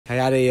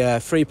Hey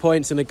Ade, 3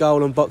 points and a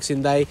goal on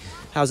Boxing Day.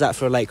 How's that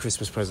for a late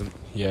Christmas present?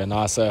 Yeah,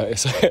 no, it's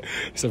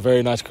a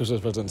very nice Christmas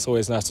present. It's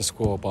always nice to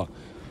score, but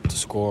to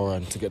score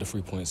and to get the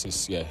 3 points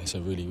it's a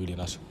really, really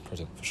nice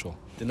present for sure.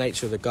 The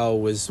nature of the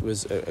goal was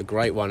a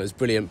great one. It was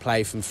brilliant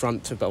play from from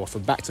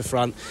back to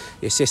front.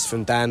 The assist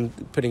from Dan,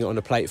 putting it on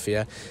the plate for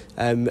you.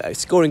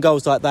 Scoring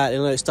goals like that,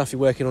 it's stuff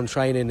you're working on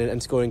training,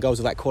 and scoring goals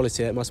of that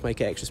quality, it must make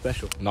it extra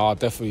special. No,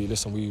 definitely.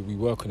 Listen, we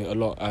work on it a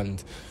lot,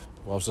 and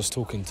I was just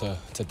talking to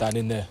Dan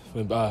in there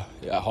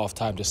at half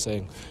time, just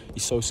saying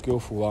he's so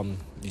skillful.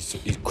 He's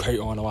great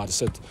on. I just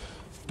said,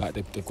 like,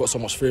 they've got so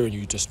much fear in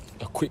you. Just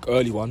a quick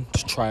early one,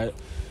 just try it,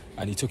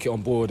 and he took it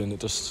on board. And it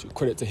just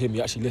credit to him.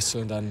 He actually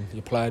listened and he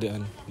applied it,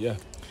 and yeah.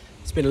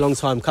 It's been a long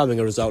time coming,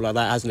 a result like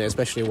that, hasn't it?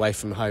 Especially away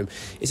from home.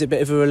 Is it a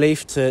bit of a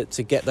relief to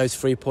get those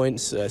 3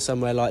 points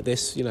somewhere like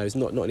this? It's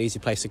not an easy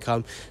place to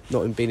come,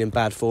 not being in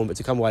bad form, but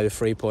to come away with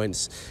 3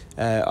 points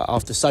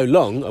after so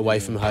long away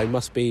from home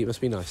must be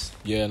nice.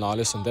 Yeah, no,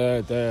 listen,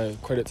 they're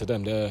credit to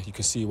them. You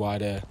can see why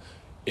they're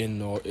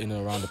in and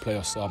around the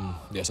playoffs.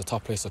 It's a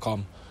tough place to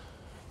come,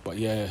 but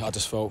yeah, I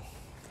just felt.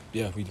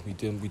 Yeah, we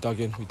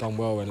dug in, we done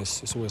well, and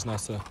it's always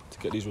nice to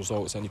get these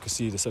results, and you can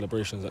see the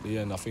celebrations at the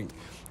end. I think,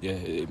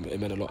 it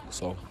meant a lot,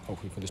 so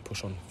hopefully we can just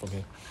push on from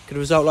here. Could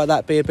a result like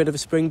that be a bit of a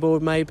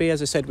springboard maybe?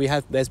 As I said,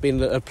 there's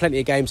been plenty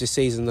of games this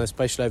season,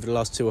 especially over the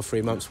last 2 or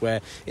 3 months,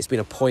 where it's been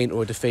a point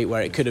or a defeat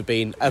where it could have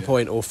been a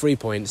point or 3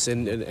 points,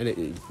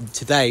 and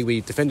today we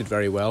defended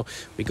very well,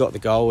 we got the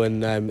goal,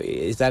 and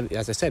is that,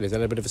 as I said, is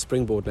that a bit of a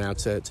springboard now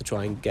to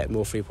try and get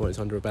more 3 points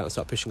under our belt and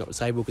start pushing up the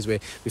table, because we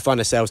find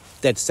ourselves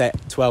dead set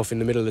 12th in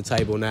the middle of the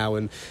table now,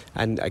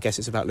 and I guess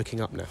it's about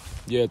looking up now.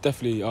 Yeah, definitely.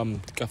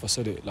 Gaffer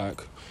said it,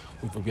 like,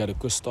 we had a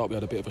good start, we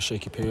had a bit of a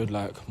shaky period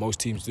like most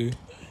teams do,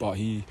 but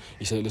he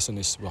said,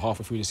 listen, we're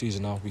halfway through the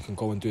season now, we can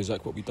go and do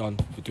exactly what we've done,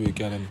 we do it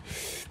again, and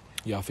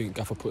yeah, I think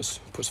Gaffer puts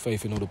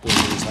faith in all the boys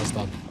that he has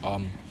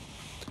done,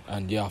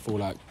 and yeah, I feel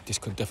like this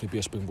could definitely be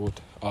a springboard.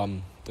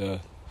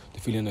 The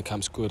feeling in the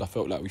camp's good. I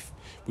felt like we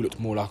looked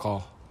more like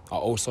our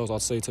old selves,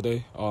 I'd say,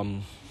 today,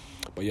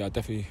 but yeah, I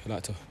definitely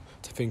like to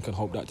think and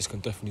hope that this can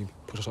definitely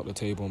push us up the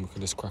table and we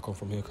can just crack on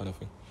from here, kind of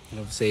thing. And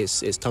obviously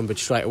it's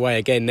Tonbridge straight away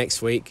again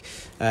next week.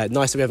 Nice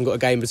that we haven't got a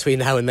game between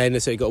now and then,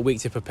 so you've got a week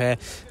to prepare,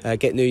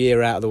 get New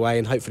Year out of the way,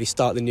 and hopefully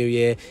start the new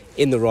year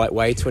in the right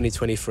way,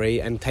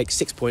 2023, and take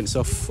 6 points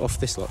off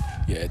this lot.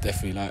 Yeah,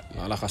 definitely.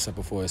 Like I said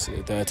before,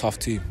 they're a tough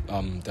team.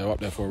 They're up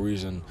there for a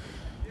reason.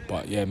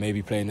 But yeah,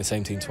 maybe playing the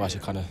same team twice,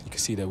 you can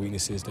see their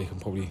weaknesses. They can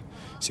probably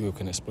see where we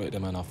can exploit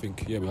them, and I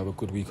think we have a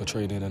good week of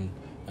training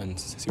and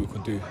see what we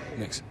can do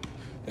next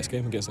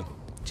game against them.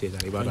 Cheers,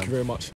 Ade. Well done. Thank you very much.